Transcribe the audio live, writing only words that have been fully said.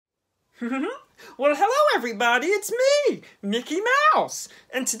Well, hello everybody, it's me, Mickey Mouse,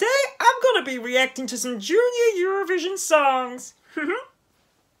 and today I'm gonna be reacting to some Junior Eurovision songs.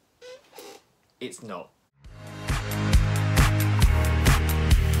 It's not.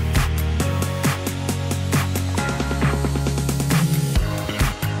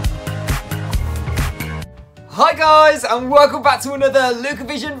 Hi guys, and welcome back to another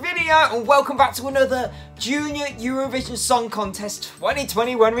Lukeovision video, and welcome back to another Junior Eurovision Song Contest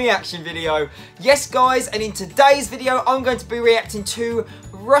 2021 reaction video. Yes guys, and in today's video I'm going to be reacting to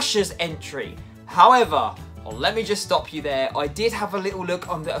Russia's entry. However, let me just stop you there. I did have a little look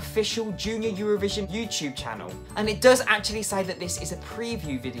on the official Junior Eurovision YouTube channel, and it does actually say that this is a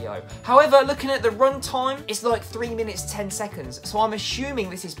preview video. However, looking at the runtime, it's like 3 minutes 10 seconds, so I'm assuming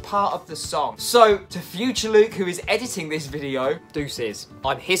this is part of the song. So, to future Luke, who is editing this video, deuces.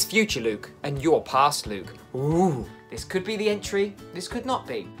 I'm his future Luke, and you're past Luke. Ooh. This could be the entry, this could not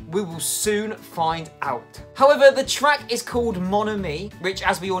be. We will soon find out. However, the track is called Mon Ami, which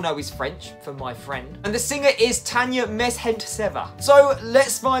as we all know is French, for my friend. And the singer is Tanya Mezhentseva. So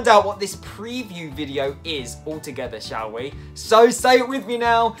let's find out what this preview video is altogether, shall we? So say it with me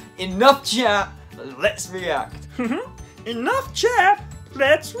now, enough chat, let's react. Enough chat,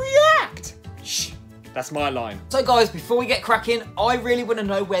 let's react. Shh. That's my line. So guys, before we get cracking, I really want to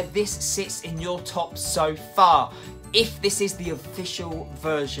know where this sits in your top so far. If this is the official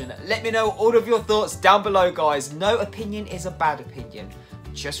version, let me know all of your thoughts down below, guys. No opinion is a bad opinion.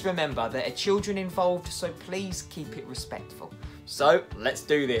 Just remember, there are children involved, so please keep it respectful. So, let's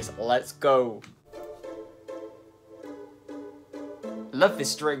do this. Let's go. Love the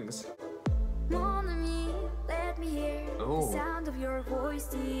strings. Mon Ami, let me hear the sound of your voice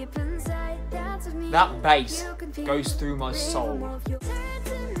deep inside. Dance with me. That bass goes through my soul.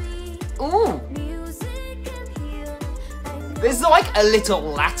 Ooh! There's like a little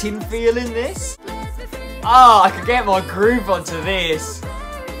Latin feel in this. Ah, I could get my groove onto this.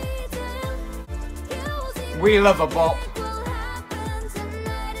 We love a bop.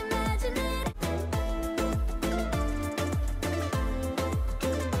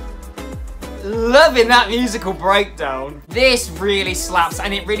 Loving that musical breakdown. This really slaps,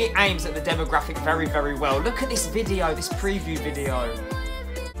 and it really aims at the demographic very, very well. Look at this video, this preview video.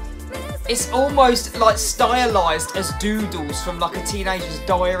 It's almost like stylized as doodles from like a teenager's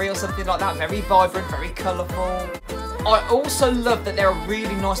diary or something like that. Very vibrant, very colourful. I also love that there are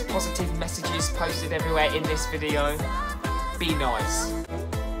really nice positive messages posted everywhere in this video. Be nice.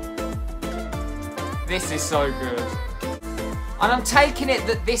 This is so good. And I'm taking it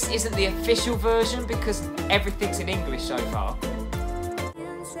that this isn't the official version because everything's in English so far.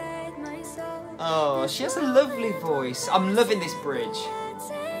 Oh, she has a lovely voice. I'm loving this bridge.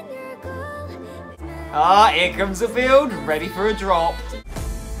 Ah, here comes the build, ready for a drop.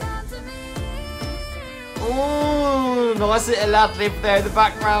 Ooh, nice little ad-lib there in the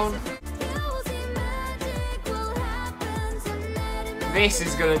background. This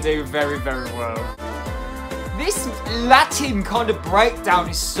is gonna do very, very well. This Latin kind of breakdown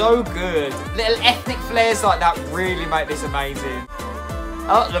is so good. Little ethnic flares like that really make this amazing.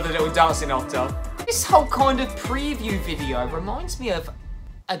 Oh, love the little dancing otter. This whole kind of preview video reminds me of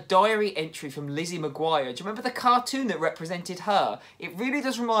a diary entry from Lizzie McGuire. Do you remember the cartoon that represented her? It really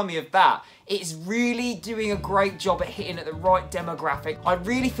does remind me of that. It's really doing a great job at hitting at the right demographic. I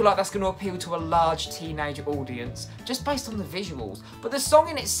really feel like that's going to appeal to a large teenage audience, just based on the visuals. But the song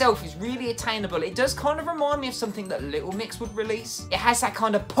in itself is really attainable. It does kind of remind me of something that Little Mix would release. It has that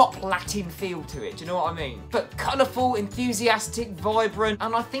kind of pop Latin feel to it, do you know what I mean? But colourful, enthusiastic, vibrant,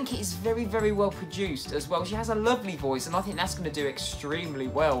 and I think it is very, very well produced as well. She has a lovely voice, and I think that's going to do extremely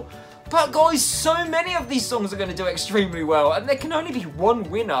well. But guys, so many of these songs are going to do extremely well, and there can only be one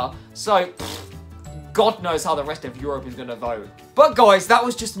winner, so God knows how the rest of Europe is going to vote. But guys, that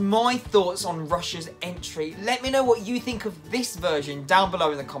was just my thoughts on Russia's entry. Let me know what you think of this version down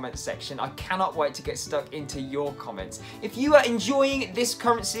below in the comments section. I cannot wait to get stuck into your comments. If you are enjoying this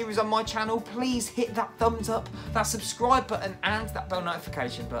current series on my channel, please hit that thumbs up, that subscribe button, and that bell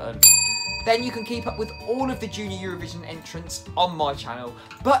notification button. Then you can keep up with all of the Junior Eurovision entrants on my channel.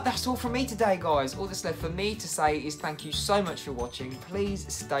 But that's all from me today, guys. All that's left for me to say is thank you so much for watching.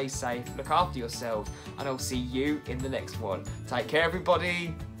 Please stay safe, look after yourselves, and I'll see you in the next one. Take care,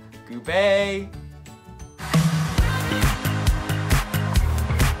 everybody. Goodbye.